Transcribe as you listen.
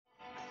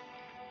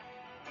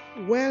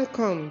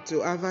Welcome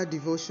to our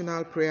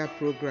devotional prayer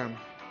program.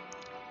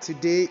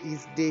 Today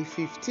is day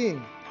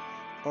 15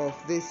 of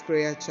this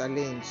prayer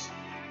challenge.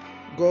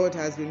 God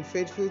has been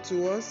faithful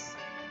to us,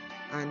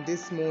 and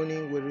this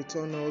morning we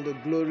return all the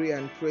glory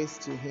and praise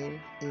to Him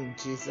in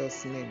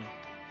Jesus' name.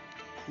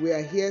 We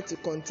are here to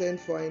contend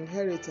for our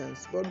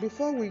inheritance, but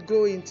before we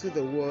go into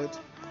the word,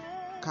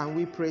 can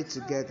we pray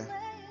together?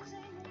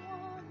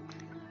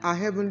 Our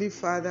Heavenly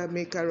Father,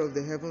 maker of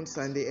the heavens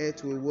and the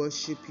earth, we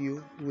worship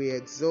you, we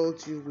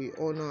exalt you, we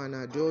honor and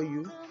adore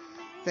you.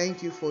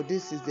 Thank you for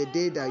this is the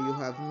day that you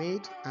have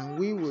made, and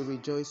we will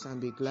rejoice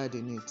and be glad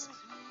in it.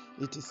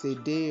 It is a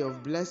day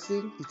of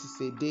blessing, it is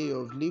a day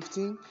of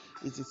lifting,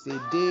 it is a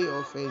day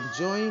of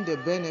enjoying the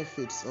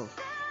benefits of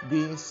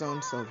being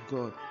sons of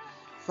God.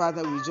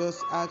 Father, we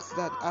just ask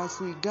that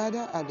as we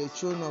gather at the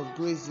throne of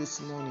grace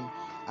this morning,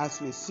 as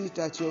we sit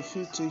at your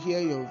feet to hear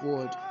your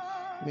word,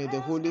 may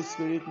the Holy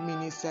Spirit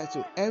minister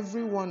to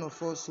every one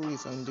of us who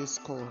is on this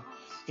call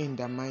in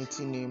the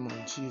mighty name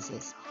of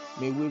Jesus.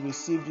 May we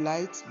receive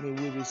light, may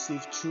we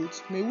receive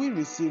truth, may we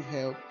receive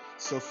help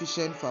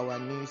sufficient for our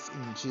needs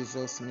in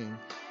Jesus' name.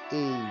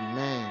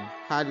 Amen.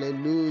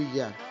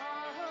 Hallelujah.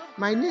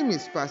 My name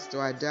is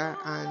Pastor Ada,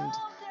 and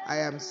I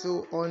am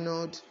so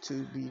honored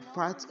to be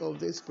part of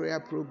this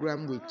prayer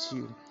program with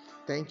you.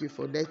 Thank you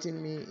for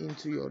letting me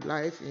into your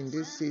life in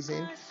this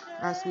season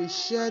as we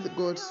share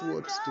God's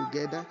words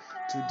together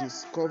to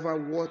discover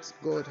what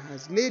God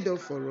has laid up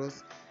for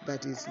us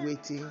that is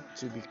waiting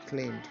to be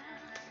claimed.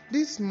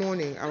 This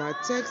morning, our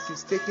text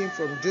is taken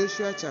from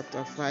Joshua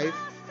chapter 5,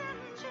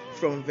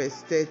 from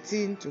verse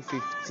 13 to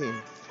 15.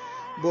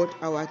 But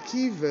our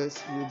key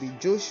verse will be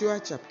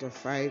Joshua chapter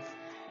 5,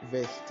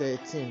 verse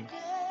 13.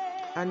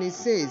 And it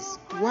says,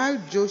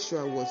 while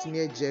Joshua was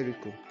near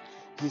Jericho,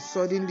 he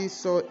suddenly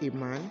saw a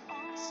man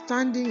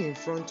standing in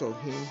front of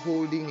him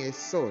holding a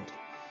sword.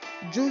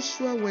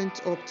 Joshua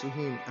went up to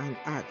him and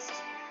asked,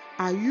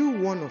 "Are you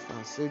one of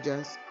our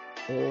soldiers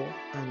or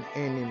an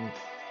enemy?"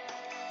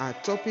 Our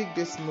topic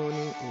this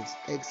morning is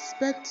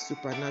expect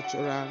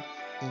supernatural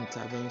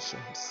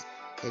interventions.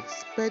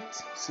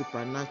 Expect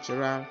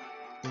supernatural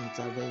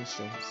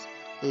interventions.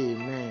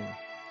 Amen.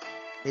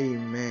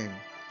 Amen.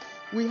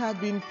 We have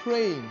been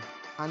praying,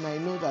 and I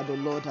know that the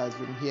Lord has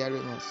been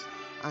hearing us,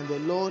 and the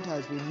Lord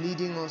has been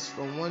leading us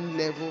from one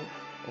level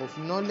of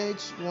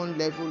knowledge, one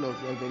level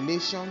of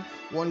revelation,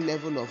 one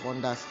level of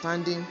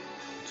understanding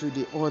to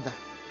the other.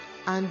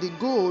 And the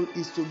goal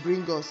is to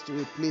bring us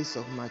to a place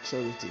of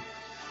maturity.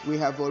 We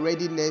have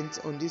already learned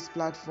on this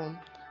platform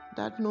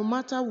that no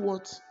matter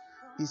what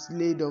is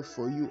laid up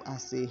for you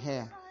as a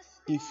heir,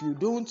 if you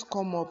don't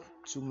come up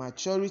to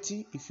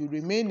maturity, if you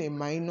remain a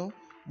minor,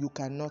 you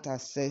cannot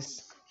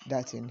access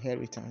that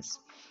inheritance.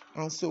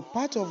 And so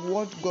part of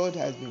what God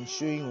has been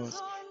showing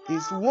us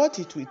is what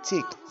it will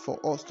take for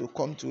us to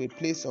come to a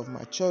place of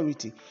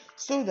maturity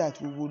so that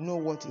we will know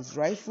what is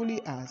rightfully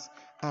ours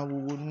and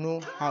we will know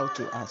how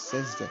to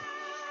access them.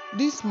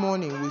 This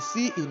morning we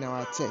see in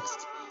our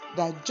text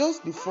that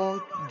just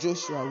before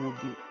Joshua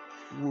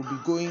will be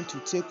going to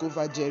take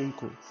over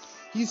Jericho,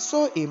 he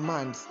saw a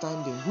man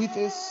standing with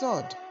a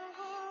sword.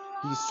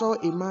 He saw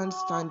a man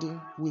standing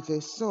with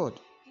a sword.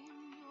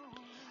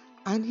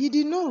 And he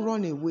did not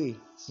run away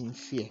in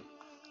fear.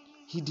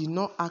 He did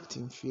not act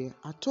in fear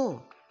at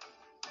all.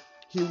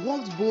 He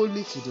walked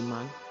boldly to the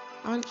man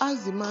and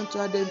asked the man to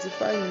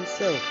identify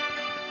himself.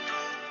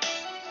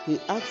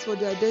 He asked for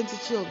the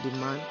identity of the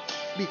man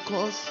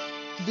because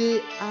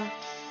they are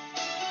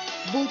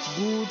both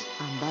good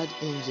and bad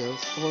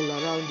angels all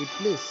around the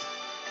place.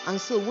 And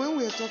so when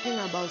we are talking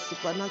about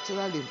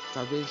supernatural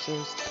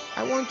interventions,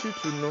 I want you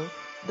to know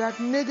that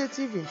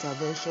negative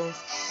interventions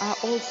are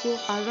also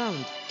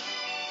around.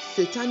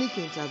 Satanic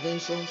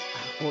interventions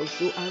are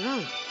also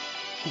around,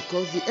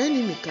 because the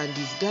enemy can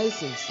disguise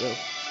himself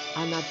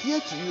and appear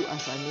to you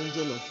as an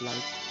angel of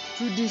light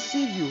to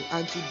deceive you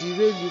and to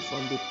derail you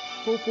from the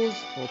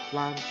purpose or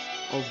plan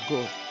of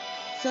God.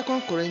 2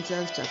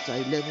 Corinthians chapter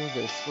 11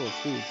 verse 4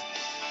 says,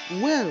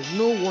 well,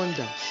 no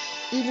wonder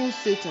even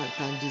Satan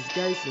can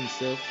disguise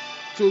himself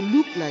to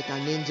look like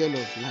an angel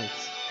of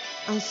light.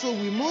 And so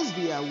we must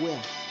be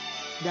aware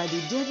that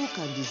the devil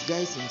can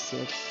disguise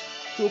himself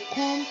to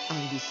come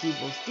and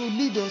deceive us, to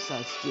lead us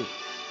astray.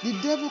 The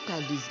devil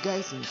can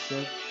disguise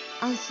himself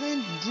and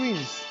send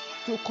dreams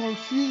to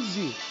confuse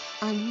you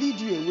and lead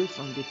you away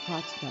from the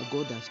path that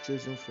God has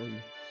chosen for you.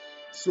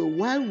 So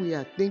while we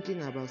are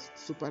thinking about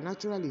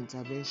supernatural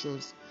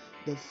interventions,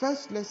 the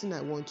first lesson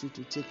I want you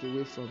to take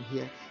away from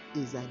here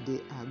is that they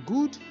are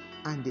good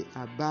and they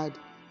are bad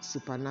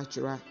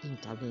supernatural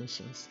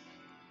interventions.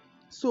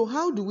 So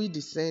how do we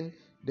discern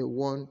the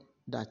one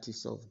that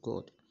is of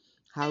God?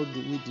 How do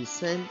we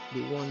discern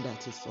the one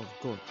that is of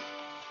God?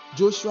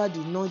 Joshua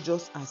did not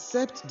just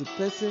accept the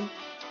person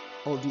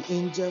of the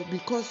angel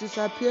because his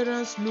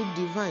appearance looked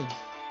divine.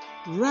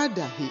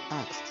 Rather, he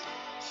asked,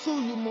 so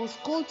you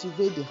must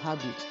cultivate the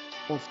habit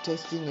of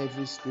testing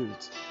every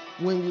spirit.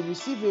 When you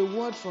receive a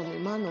word from a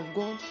man of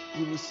God,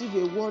 you receive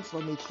a word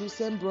from a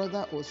Christian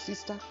brother or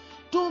sister,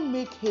 don't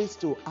make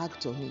haste to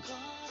act on it.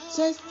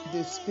 test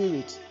the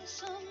spirit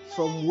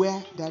from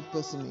where that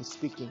person is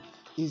speaking.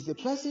 Is the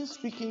person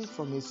speaking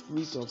from a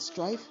spirit of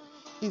strife?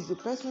 Is the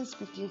person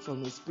speaking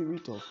from a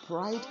spirit of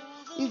pride?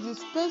 Is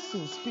this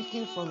person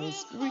speaking from a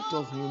spirit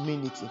of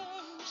humility?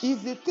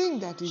 Is the thing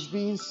that is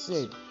being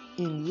said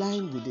in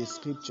line with the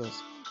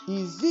scriptures?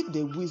 Is it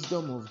the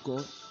wisdom of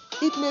God?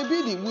 It may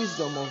be the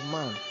wisdom of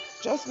man.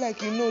 Just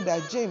like you know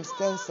that James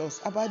tells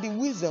us about the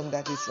wisdom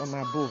that is from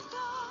above.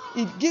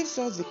 It gives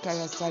us the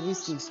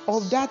characteristics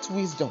of that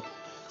wisdom.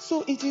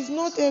 So it is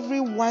not every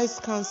wise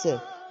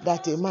counsel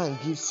that a man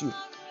gives you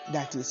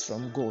that is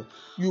from God.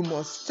 You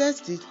must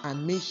test it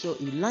and make sure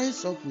it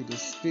lines up with the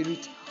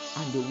Spirit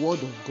and the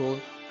Word of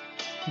God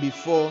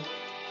before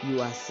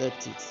you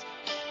accept it.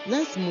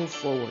 Let's move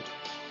forward.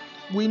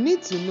 We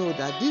need to know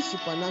that these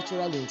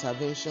supernatural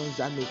interventions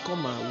that may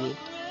come our way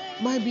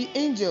might be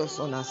angels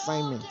on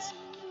assignment.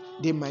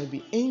 They might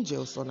be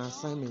angels on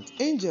assignment.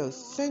 Angels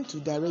sent to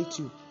direct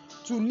you,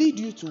 to lead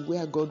you to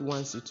where God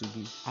wants you to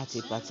be at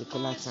a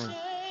particular time.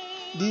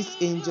 These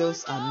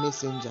angels are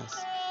messengers.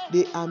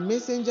 They are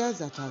messengers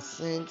that are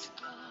sent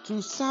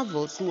to serve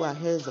us who are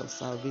heirs of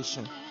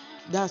salvation.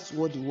 That's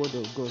what the word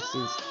of God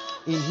says.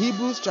 In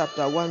Hebrews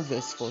chapter 1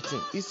 verse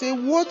 14, it says,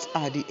 what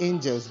are the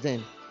angels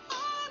then?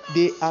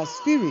 They are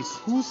spirits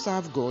who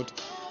serve God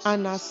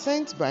and are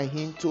sent by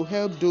him to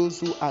help those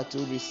who are to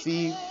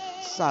receive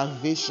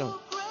salvation.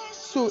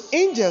 So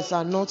angels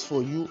are not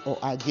for you or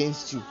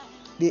against you.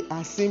 They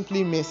are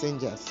simply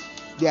messengers.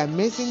 They are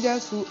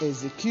messengers who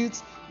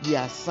execute the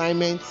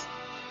assignment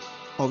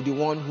of the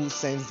one who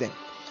sends them.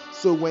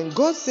 So when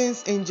God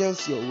sends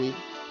angels your way,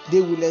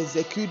 they will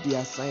execute the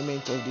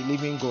assignment of the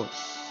living God.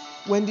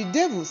 When the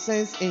devil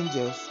sends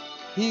angels,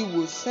 he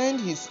will send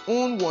his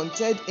own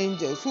wanted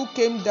angels who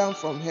came down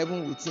from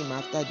heaven with him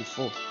after the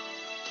fall.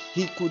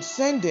 He could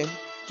send them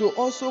to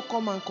also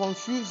come and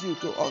confuse you,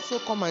 to also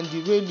come and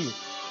derail you.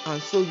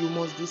 And so you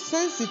must be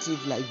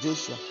sensitive like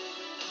Joshua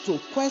to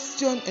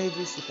question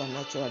every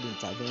supernatural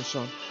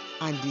intervention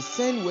and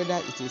discern whether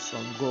it is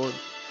from God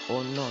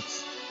or not.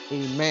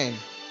 Amen.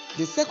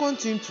 The second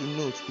thing to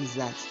note is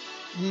that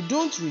you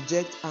don't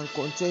reject and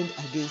contend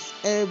against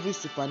every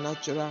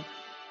supernatural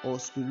or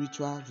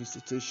spiritual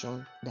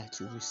visitation that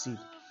you receive.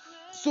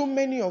 So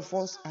many of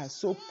us are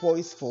so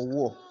poised for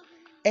war.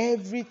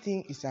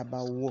 Everything is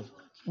about war.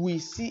 We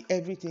see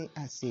everything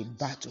as a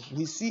battle.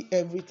 We see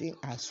everything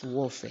as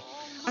warfare.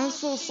 And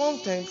so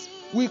sometimes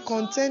we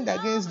contend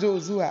against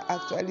those who are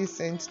actually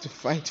sent to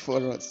fight for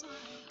us.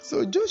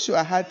 So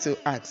Joshua had to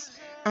ask.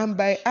 And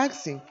by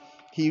asking,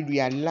 he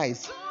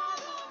realized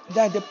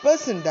that the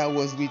person that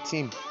was with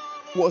him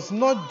was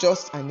not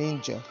just an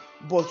angel,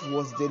 but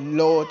was the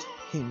Lord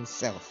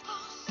himself.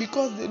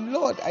 Because the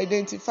Lord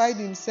identified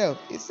himself.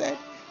 He said,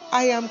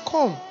 I am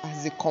come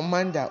as the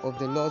commander of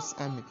the Lord's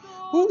army.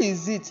 Who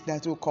is it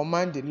that will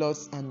command the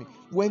Lord's army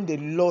when the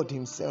Lord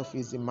himself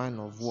is the man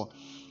of war?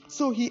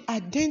 So he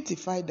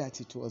identified that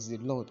it was the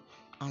Lord,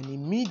 and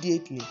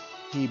immediately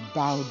he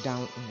bowed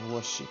down in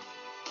worship.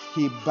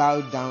 He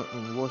bowed down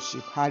in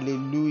worship.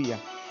 Hallelujah.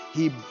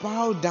 He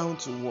bowed down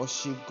to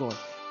worship God.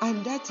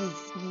 And that is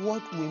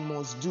what we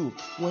must do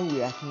when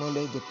we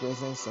acknowledge the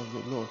presence of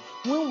the Lord.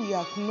 When we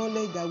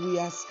acknowledge that we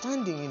are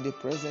standing in the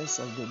presence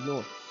of the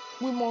Lord,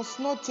 we must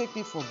not take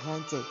it for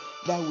granted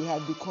that we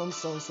have become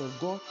sons of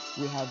God.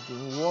 We have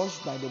been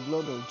washed by the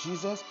blood of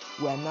Jesus.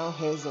 We are now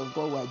heirs of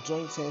God. We are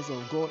joint heirs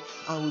of God.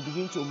 And we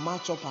begin to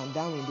march up and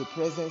down in the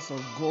presence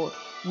of God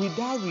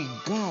without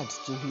regard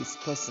to his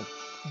person.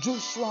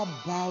 Joshua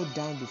bowed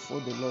down before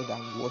the Lord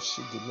and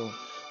worshiped the Lord.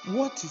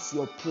 What is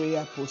your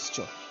prayer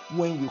posture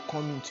when you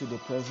come into the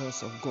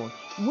presence of God?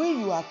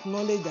 When you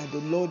acknowledge that the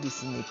Lord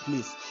is in a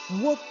place,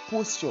 what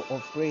posture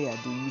of prayer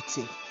do you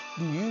take?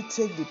 Do you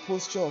take the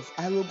posture of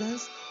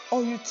arrogance,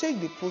 or you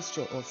take the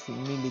posture of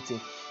humility?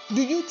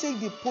 Do you take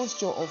the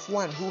posture of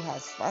one who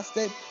has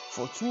fasted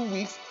for 2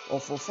 weeks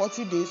or for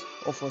 40 days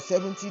or for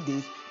 70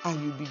 days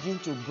and you begin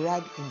to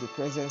brag in the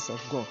presence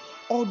of God?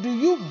 Or do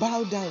you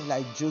bow down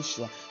like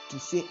Joshua to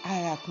say,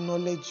 I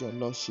acknowledge your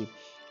Lordship.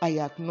 I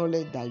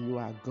acknowledge that you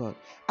are God.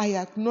 I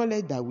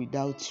acknowledge that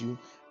without you,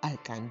 I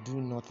can do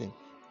nothing.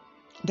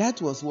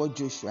 That was what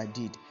Joshua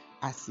did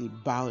as he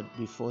bowed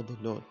before the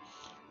Lord.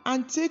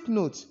 And take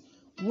note,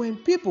 when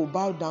people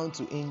bow down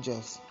to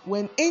angels,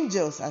 when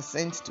angels are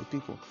sent to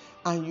people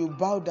and you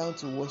bow down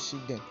to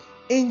worship them,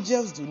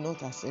 angels do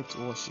not accept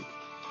worship.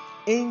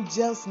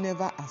 Angels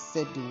never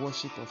accept the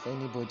worship of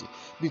anybody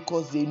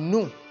because they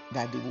know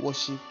that the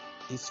worship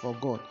is for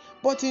God.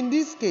 But in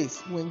this case,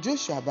 when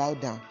Joshua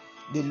bowed down,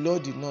 the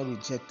Lord did not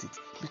reject it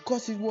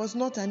because it was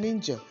not an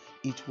angel,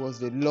 it was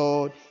the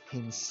Lord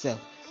himself.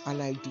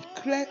 And I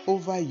declare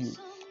over you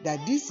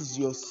that this is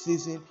your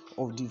season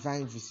of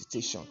divine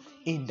visitation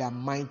in the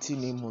mighty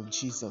name of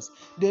Jesus.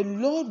 The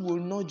Lord will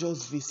not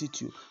just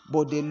visit you,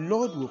 but the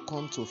Lord will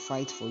come to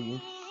fight for you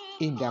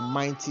in the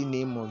mighty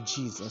name of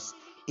Jesus.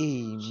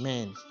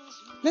 Amen.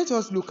 Let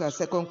us look at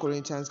 2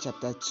 Corinthians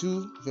chapter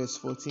 2 verse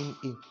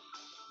 14a.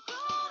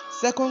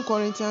 2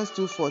 Corinthians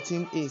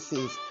 2:14a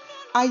says,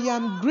 I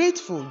am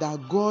grateful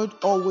that God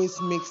always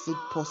makes it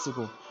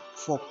possible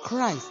for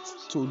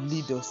Christ to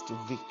lead us to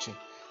victory.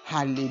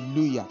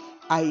 Hallelujah.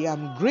 I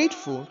am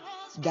grateful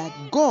that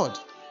God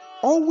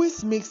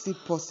always makes it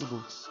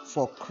possible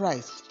for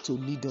Christ to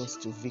lead us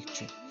to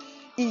victory.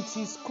 It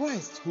is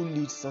Christ who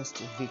leads us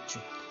to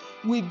victory.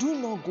 We do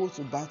not go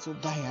to battle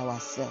by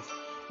ourselves.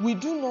 We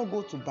do not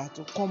go to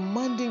battle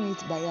commanding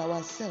it by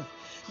ourselves.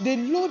 The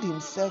Lord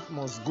himself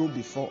must go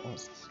before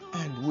us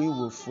and we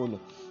will follow.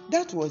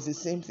 That was the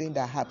same thing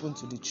that happened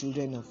to the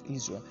children of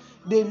Israel.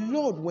 The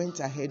Lord went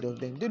ahead of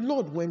them. The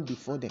Lord went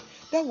before them.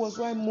 That was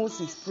why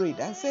Moses prayed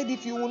and said,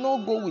 if you will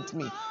not go with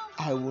me,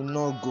 I will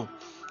not go.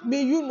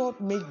 May you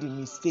not make the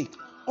mistake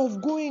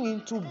of going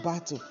into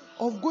battle,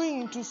 of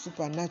going into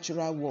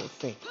supernatural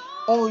warfare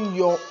on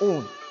your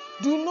own.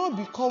 Do not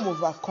become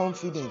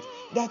overconfident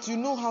that you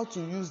know how to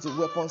use the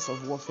weapons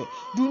of warfare.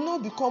 Do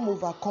not become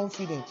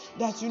overconfident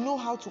that you know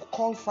how to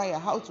call fire,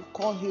 how to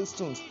call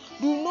hailstones.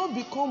 Do not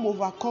become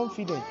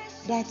overconfident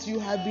that you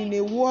have been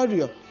a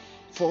warrior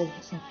for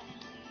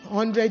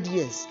 100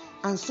 years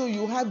and so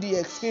you have the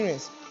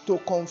experience to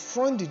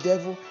confront the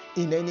devil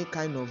in any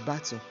kind of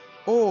battle.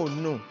 Oh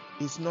no,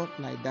 it's not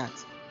like that.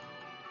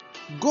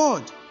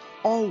 God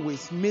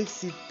always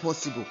makes it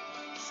possible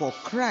for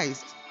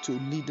Christ to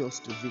lead us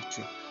to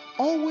victory.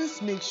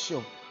 Always make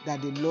sure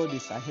that the Lord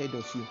is ahead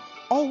of you.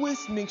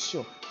 Always make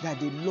sure that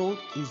the Lord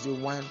is the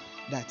one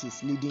that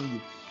is leading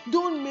you.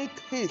 Don't make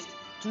haste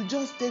to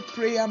just take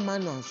prayer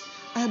manuals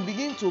and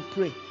begin to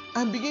pray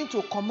and begin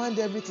to command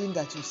everything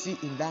that you see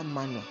in that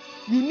manner.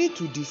 You need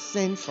to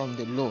discern from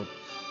the Lord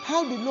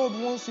how the Lord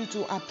wants you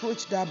to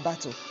approach that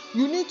battle.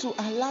 You need to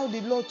allow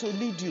the Lord to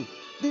lead you.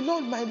 The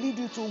Lord might lead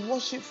you to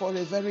worship for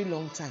a very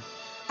long time.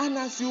 And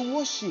as you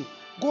worship,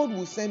 God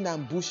will send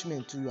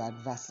ambushment to your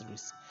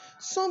adversaries.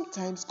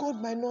 Sometimes God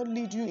might not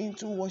lead you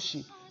into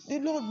worship. The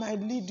Lord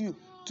might lead you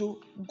to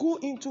go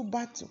into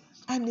battle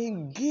and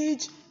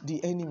engage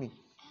the enemy.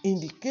 In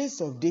the case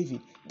of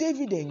David,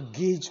 David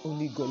engaged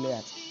only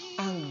Goliath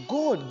and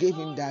God gave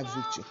him that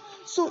victory.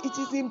 So it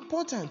is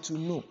important to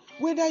know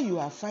whether you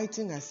are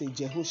fighting as a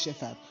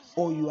Jehoshaphat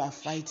or you are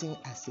fighting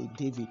as a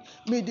David.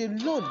 May the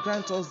Lord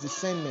grant us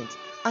discernment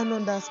and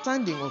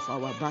understanding of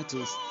our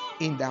battles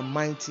in the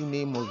mighty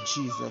name of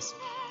Jesus.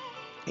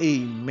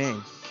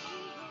 Amen.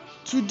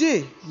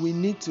 Today, we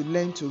need to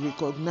learn to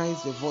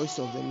recognize the voice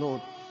of the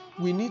Lord.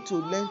 We need to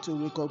learn to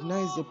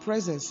recognize the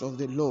presence of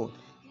the Lord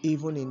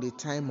even in the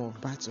time of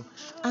battle.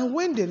 And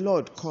when the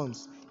Lord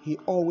comes, he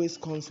always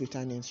comes with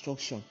an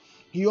instruction.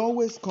 He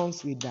always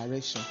comes with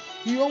direction.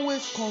 He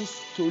always comes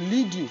to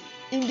lead you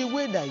in the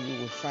way that you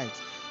will fight.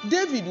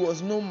 David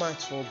was no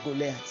match for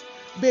Goliath,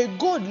 but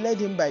God led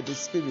him by the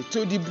Spirit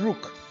to the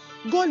brook.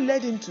 God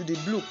led him to the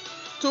brook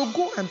to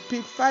go and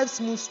pick 5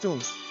 smooth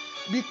stones,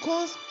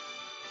 because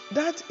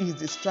that is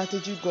the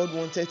strategy God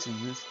wanted to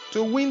use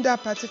to win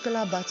that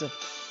particular battle.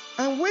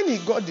 And when he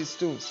got the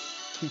stones,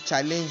 he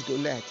challenged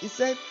Goliath. He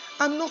said,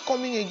 I'm not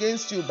coming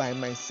against you by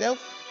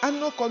myself. I'm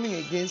not coming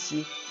against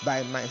you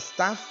by my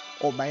staff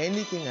or by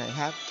anything I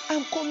have.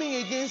 I'm coming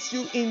against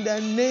you in the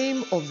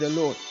name of the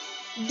Lord.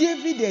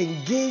 David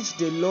engaged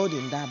the Lord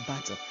in that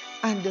battle,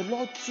 and the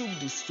Lord took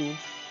the stone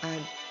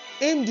and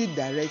aimed it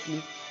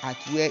directly at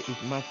where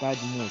it mattered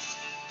most.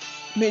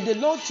 May the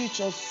Lord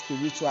teach us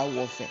spiritual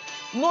warfare,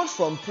 not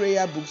from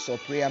prayer books or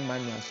prayer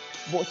manuals,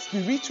 but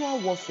spiritual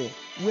warfare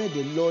where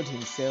the Lord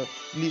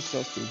himself leads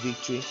us to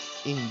victory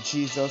in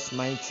Jesus'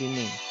 mighty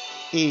name.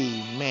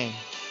 Amen.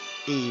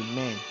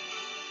 Amen.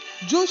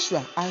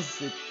 Joshua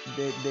asked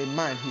the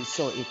man he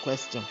saw a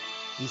question.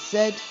 He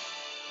said,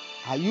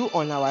 are you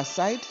on our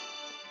side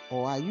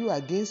or are you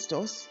against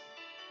us?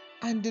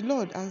 And the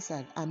Lord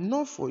answered, I'm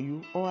not for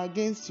you or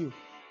against you.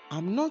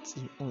 I'm not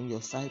on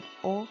your side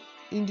or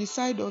in the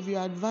side of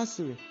your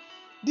adversary.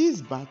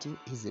 This battle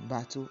is a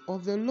battle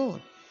of the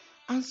Lord.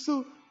 And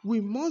so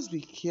we must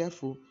be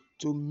careful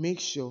to make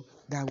sure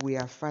that we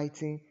are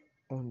fighting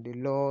on the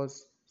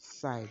Lord's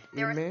side.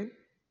 Amen.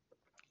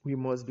 We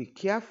must be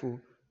careful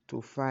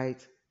to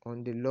fight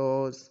on the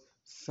Lord's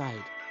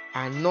side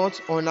and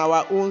not on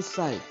our own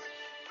side.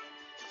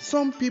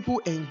 Some people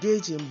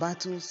engage in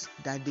battles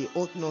that they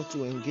ought not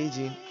to engage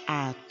in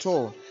at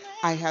all.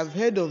 I have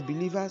heard of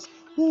believers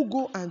who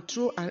go and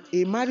throw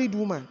a married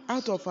woman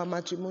out of a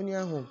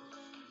matrimonial home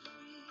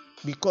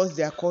because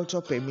their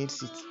culture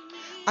permits it.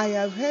 I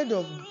have heard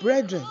of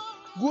brethren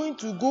going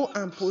to go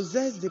and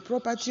possess the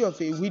property of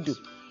a widow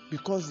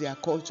because their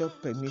culture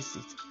permits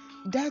it.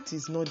 That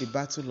is not the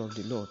battle of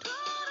the Lord.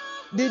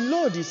 The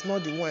Lord is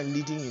not the one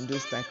leading in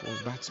those type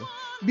of battle.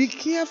 Be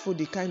careful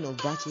the kind of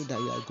battle that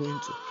you are going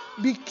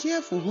to. Be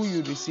careful who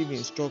you receive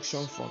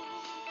instruction from.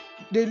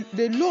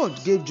 The Lord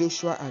gave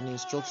Joshua an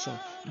instruction.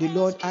 The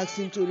Lord asked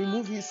him to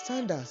remove his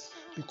sandals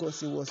because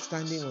he was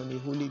standing on a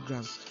holy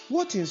ground.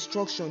 What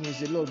instruction is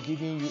the Lord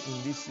giving you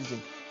in this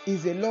season?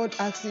 Is the Lord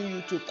asking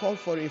you to call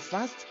for a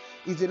fast?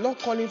 Is the Lord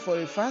calling for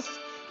a fast?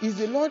 Is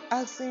the Lord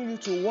asking you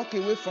to walk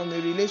away from a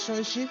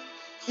relationship?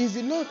 Is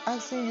the Lord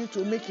asking you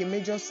to make a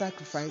major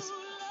sacrifice?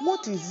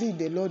 What is it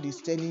the Lord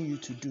is telling you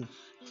to do?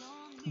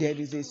 There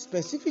is a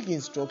specific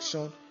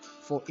instruction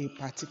for a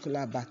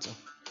particular battle.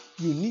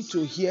 You need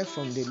to hear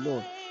from the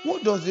Lord.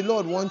 What does the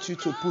Lord want you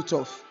to put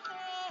off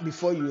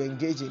before you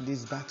engage in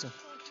this battle?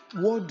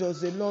 What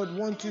does the Lord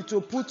want you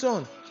to put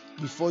on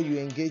before you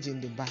engage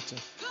in the battle?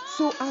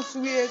 So as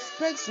we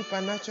expect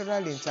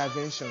supernatural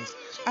interventions,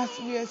 as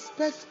we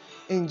expect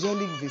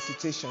angelic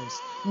visitations,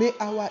 may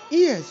our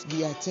ears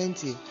be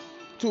attentive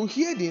to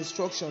hear the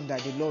instruction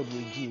that the Lord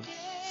will give,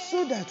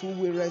 so that we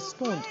will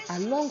respond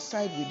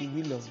alongside with the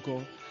will of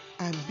God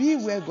and be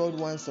where God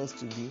wants us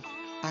to be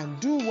and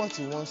do what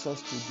He wants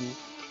us to do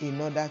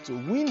in order to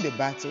win the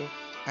battle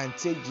and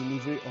take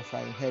delivery of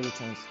our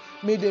inheritance.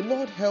 May the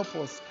Lord help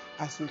us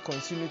as we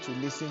continue to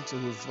listen to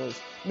His voice.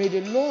 May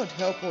the Lord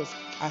help us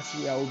as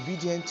we are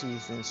obedient to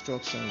His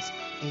instructions,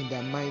 in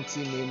the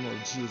mighty name of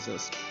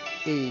Jesus.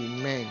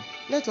 Amen.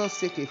 Let us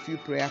take a few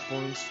prayer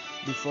points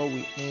before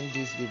we end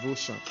this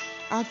devotion.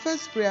 Our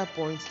first prayer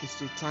point is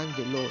to thank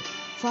the Lord.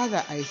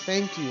 Father, I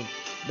thank you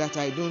that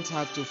I don't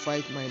have to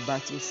fight my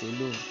battles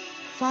alone.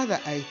 Father,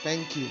 I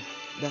thank you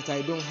that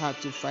I don't have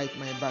to fight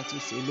my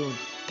battles alone.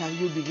 Can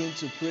you begin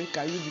to pray?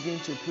 Can you begin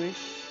to pray?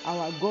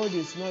 Our God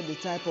is not the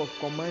type of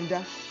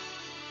commander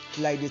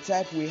like the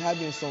type we have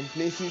in some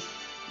places,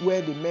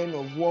 where the men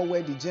of war,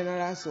 where the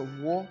generals of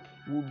war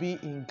will be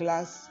in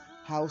glass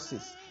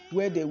houses,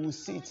 where they will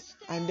sit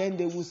and then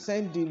they will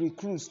send the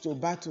recruits to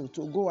battle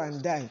to go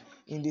and die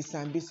in the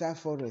Sambisa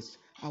forest.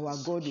 Our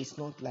God is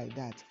not like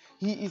that.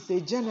 He is a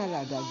general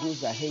that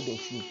goes ahead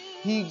of you.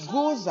 He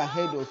goes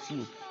ahead of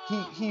you.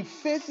 He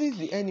faces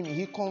the enemy.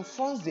 He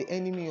confronts the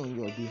enemy on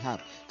your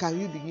behalf. Can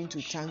you begin to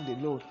thank the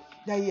Lord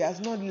that He has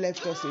not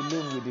left us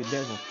alone with the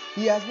devil?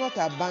 He has not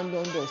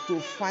abandoned us to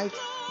fight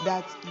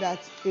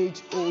that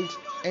age-old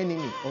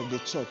enemy of the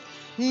church.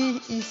 He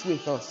is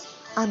with us.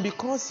 And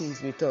because He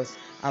is with us,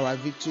 our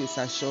victory is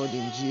assured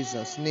in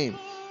Jesus' name.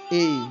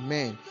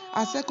 Amen.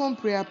 Our second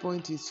prayer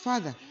point is,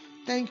 Father,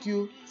 thank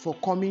you for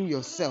coming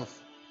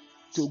yourself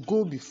to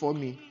go before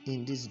me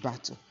in this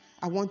battle.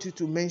 I want you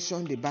to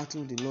mention the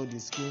battle the Lord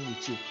is going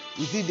with you.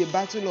 Is it the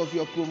battle of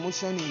your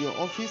promotion in your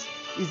office?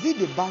 Is it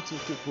the battle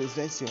to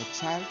possess your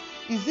child?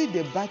 Is it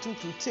the battle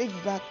to take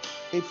back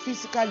a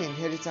physical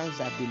inheritance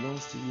that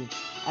belongs to you?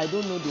 I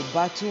don't know the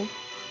battle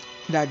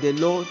that the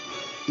Lord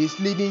is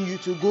leading you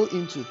to go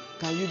into.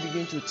 Can you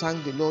begin to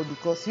thank the Lord,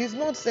 because He's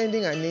not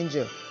sending an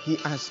angel, He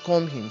has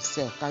come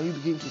Himself. Can you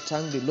begin to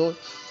thank the Lord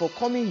for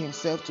coming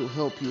Himself to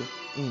help you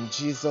in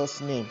Jesus'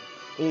 name?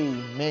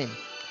 Amen.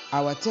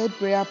 Our third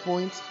prayer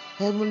point,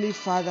 Heavenly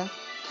Father,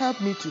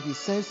 help me to be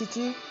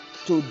sensitive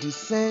to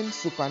discern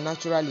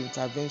supernatural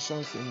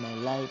interventions in my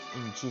life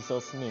in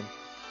Jesus' name.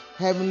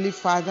 Heavenly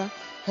Father,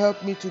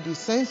 help me to be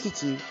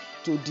sensitive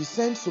to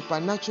discern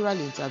supernatural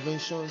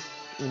interventions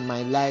in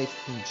my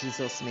life in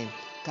Jesus' name.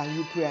 Can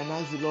you pray and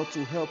ask the Lord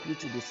to help you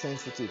to be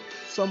sensitive?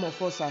 Some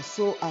of us are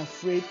so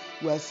afraid.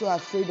 We are so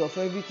afraid of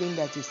everything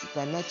that is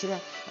supernatural,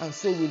 and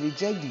so we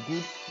reject the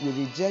good.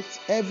 We reject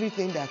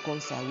everything that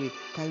comes our way.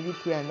 Can you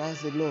pray and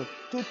ask the Lord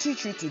to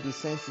teach you to be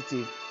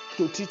sensitive,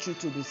 to teach you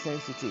to be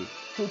sensitive,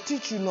 to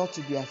teach you not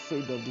to be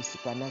afraid of the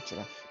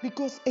supernatural,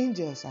 because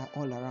angels are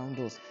all around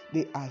us.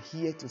 They are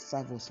here to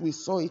serve us. We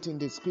saw it in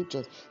the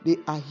scriptures. They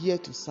are here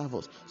to serve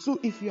us. So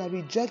if you are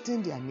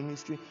rejecting their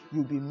ministry,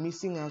 you'll be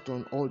missing out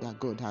on all that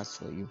God has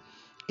for you.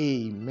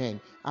 Amen.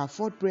 Our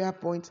fourth prayer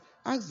point,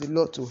 ask the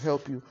Lord to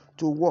help you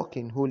to walk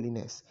in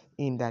holiness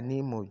in the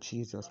name of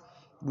Jesus.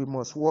 We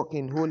must walk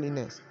in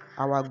holiness.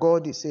 Our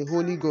God is a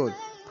holy God.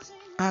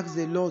 Ask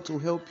the Lord to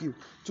help you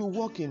to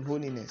walk in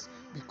holiness,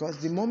 because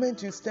the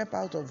moment you step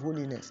out of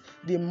holiness,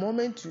 the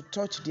moment you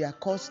touch the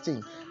accursed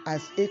thing,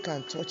 as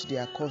Achan touched the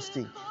accursed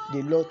thing,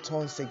 the Lord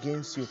turns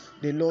against you.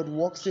 The Lord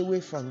walks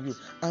away from you,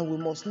 and we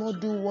must not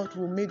do what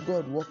will make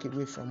God walk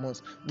away from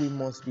us. We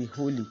must be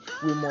holy.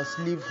 We must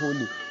live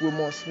holy. We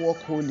must walk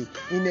holy.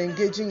 In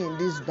engaging in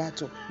this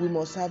battle, we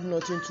must have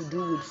nothing to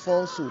do with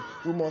falsehood.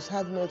 We must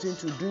have nothing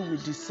to do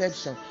with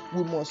deception.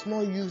 We must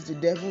not use the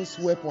devil's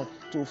weapon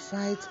to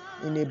fight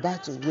in a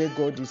battle where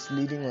God is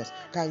leading us.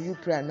 Can you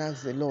pray and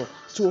ask the Lord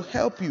to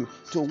help you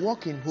to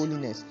walk in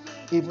holiness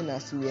even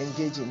as we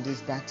engage in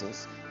these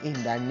battles in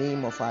the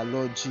name of our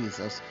Lord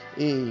Jesus?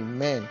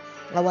 Amen.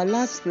 Our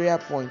last prayer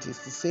point is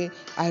to say,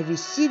 I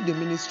receive the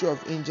ministry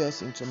of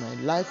angels into my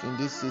life in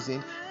this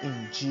season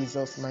in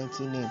Jesus'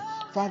 mighty name.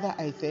 Father,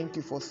 I thank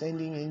you for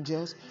sending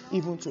angels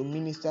even to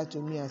minister to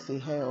me as a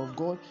heir of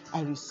God.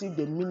 I receive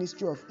the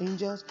ministry of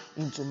angels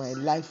into my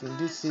life in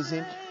this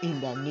season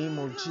in the name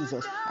of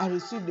Jesus. I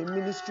receive the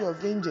ministry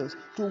of angels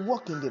to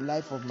walk in the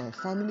life of my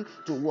family,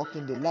 to walk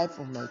in the life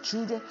of my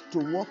children, to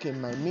walk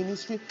in my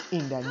ministry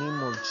in the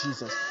name of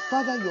Jesus.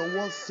 Father, your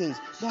word says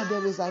that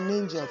there is an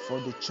angel for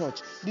the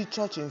church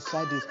in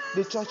Sardis,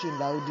 the church in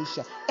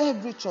Laodicea.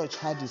 Every church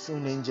had its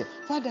own angel.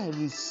 Father, I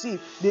receive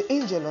the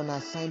angel on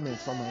assignment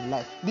for my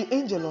life, the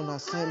angel on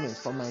assignment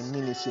for my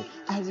ministry.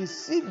 I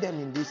receive them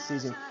in this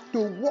season to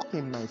walk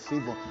in my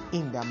favor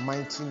in the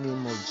mighty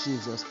name of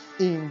Jesus.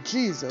 In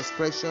Jesus'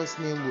 precious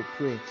name we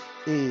pray.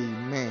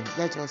 Amen.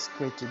 Let us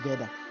pray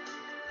together.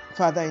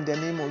 Father, in the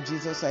name of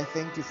Jesus, I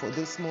thank you for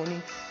this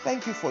morning.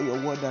 Thank you for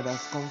your word that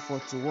has come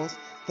forth to us.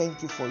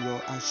 Thank you for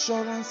your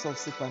assurance of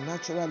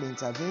supernatural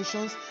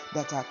interventions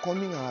that are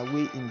coming our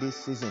way in this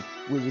season.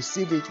 We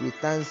receive it with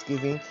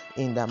thanksgiving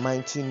in the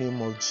mighty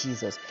name of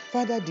Jesus.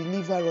 Father,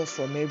 deliver us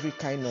from every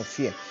kind of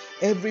fear.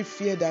 Every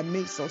fear that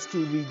makes us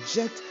to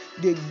reject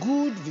the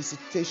good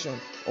visitation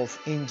of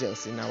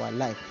angels in our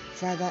life.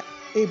 Father,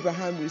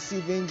 Abraham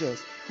received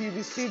angels. He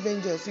received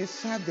angels. He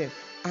served them.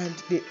 And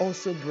they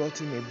also brought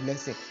him a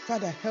blessing.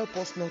 Father, help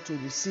us not to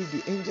receive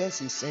the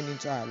angels you send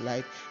into our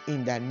life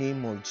in the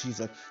name of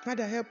Jesus.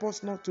 Father, help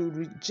us not to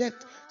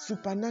reject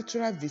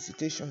supernatural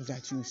visitations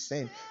that you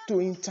send to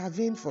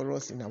intervene for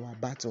us in our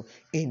battle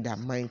in the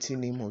mighty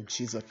name of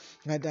Jesus.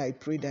 Father, I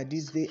pray that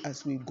this day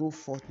as we go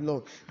forth,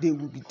 Lord, there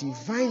will be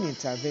divine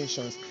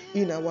interventions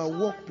in our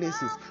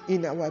workplaces,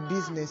 in our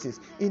businesses,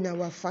 in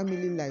our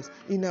family lives,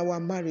 in our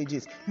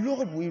marriages.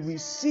 Lord, we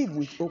receive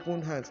with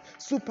open hands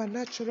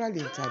supernatural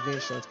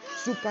interventions,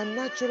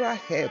 supernatural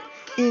help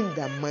in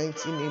the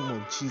mighty name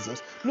of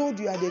Jesus. Lord,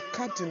 you are the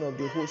captain of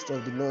the host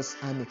of the Lord's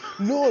army.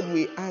 Lord,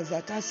 we ask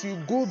that as you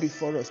go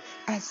before us,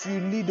 as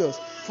you lead us,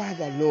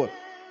 Father, Lord,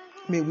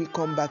 may we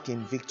come back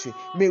in victory.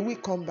 May we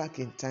come back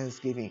in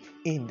thanksgiving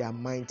in the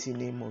mighty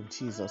name of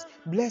Jesus.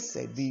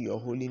 Blessed be your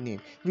holy name.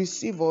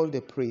 Receive all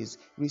the praise.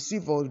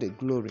 Receive all the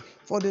glory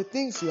for the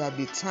things you have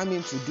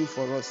determined to do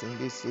for us in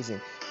this season.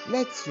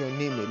 Let your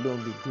name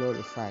alone be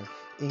glorified.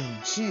 In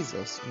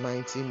Jesus'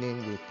 mighty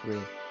name we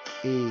pray.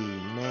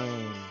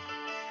 Amen.